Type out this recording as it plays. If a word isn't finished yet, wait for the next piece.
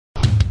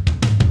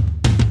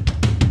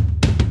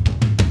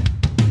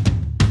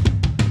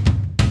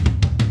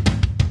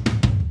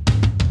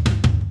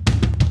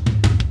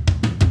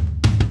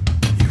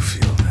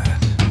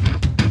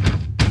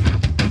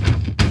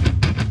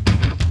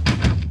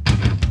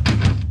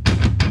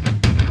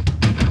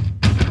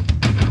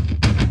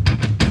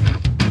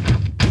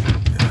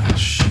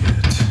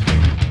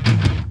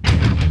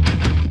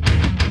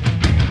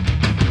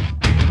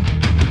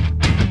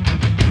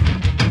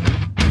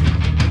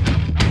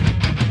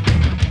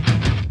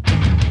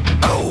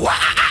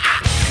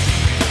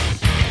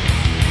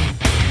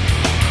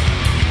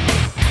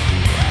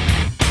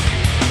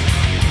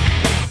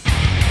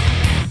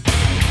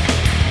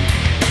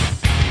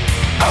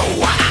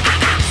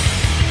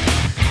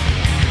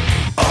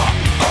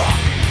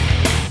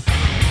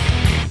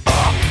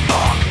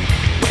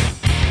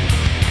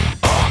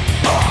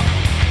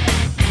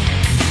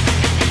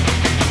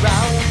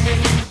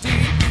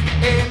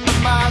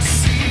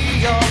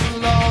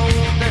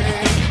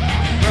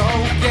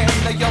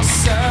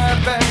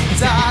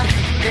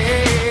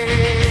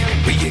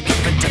Yeah, will you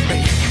give it to me?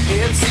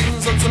 It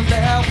seems what's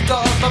left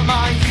of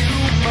my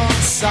human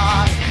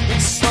side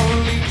is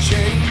slowly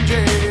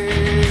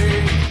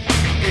changing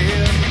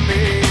in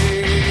me.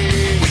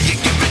 Will you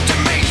give it to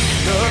me?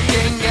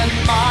 Looking at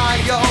my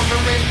own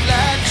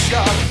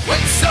reflection,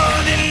 when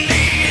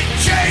suddenly it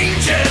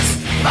changes,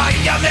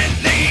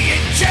 violently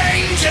it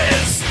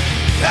changes.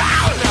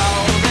 Oh no,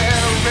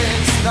 there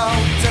is no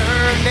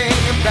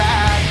turning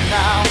back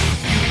now.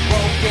 You've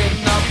woken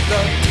up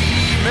the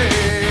demon.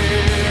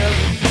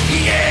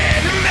 Yeah,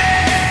 me.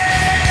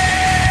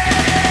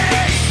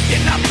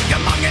 Get up,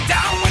 come on, get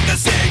down with the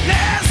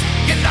sickness.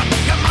 Get up,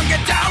 come on,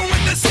 get down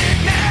with the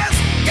sickness.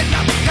 Get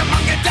up, come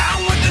on, get down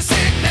with the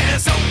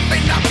sickness.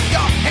 Open up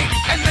your hate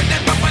and let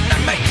it run to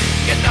me.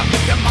 Get up,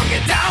 come on,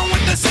 get down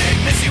with the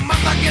sickness. You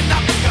must not get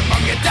up, come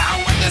on, get down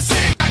with the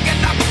sickness.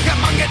 Get up,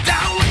 come on, get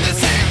down with the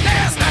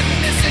sickness.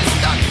 Madness is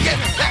the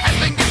gift that has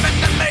been given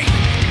to me.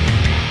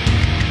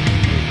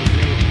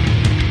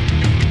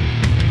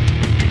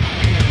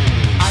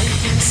 I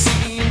can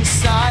see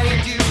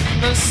inside you,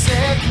 the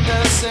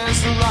sickness is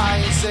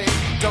rising.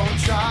 Don't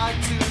try